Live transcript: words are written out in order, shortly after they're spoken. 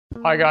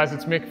Hi guys,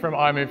 it's Mick from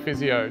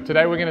Physio.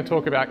 Today we're going to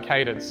talk about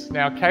cadence.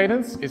 Now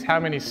cadence is how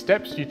many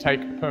steps you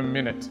take per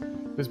minute.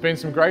 There's been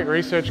some great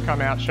research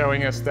come out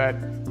showing us that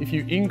if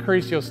you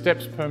increase your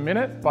steps per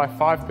minute by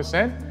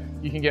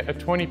 5%, you can get a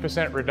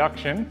 20%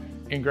 reduction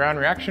in ground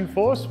reaction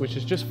force, which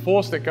is just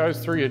force that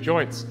goes through your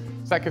joints.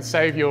 So that could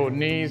save your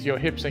knees, your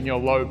hips and your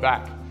low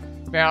back.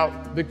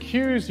 Now the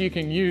cues you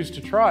can use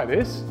to try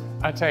this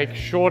are take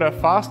shorter,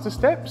 faster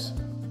steps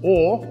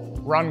or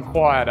run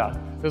quieter.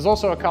 There's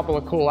also a couple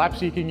of cool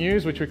apps you can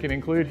use, which we can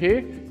include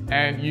here,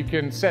 and you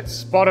can set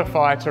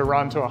Spotify to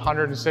run to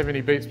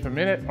 170 beats per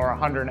minute or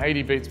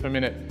 180 beats per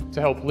minute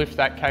to help lift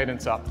that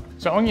cadence up.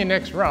 So on your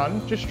next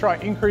run, just try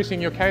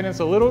increasing your cadence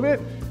a little bit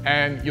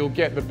and you'll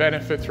get the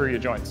benefit through your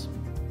joints.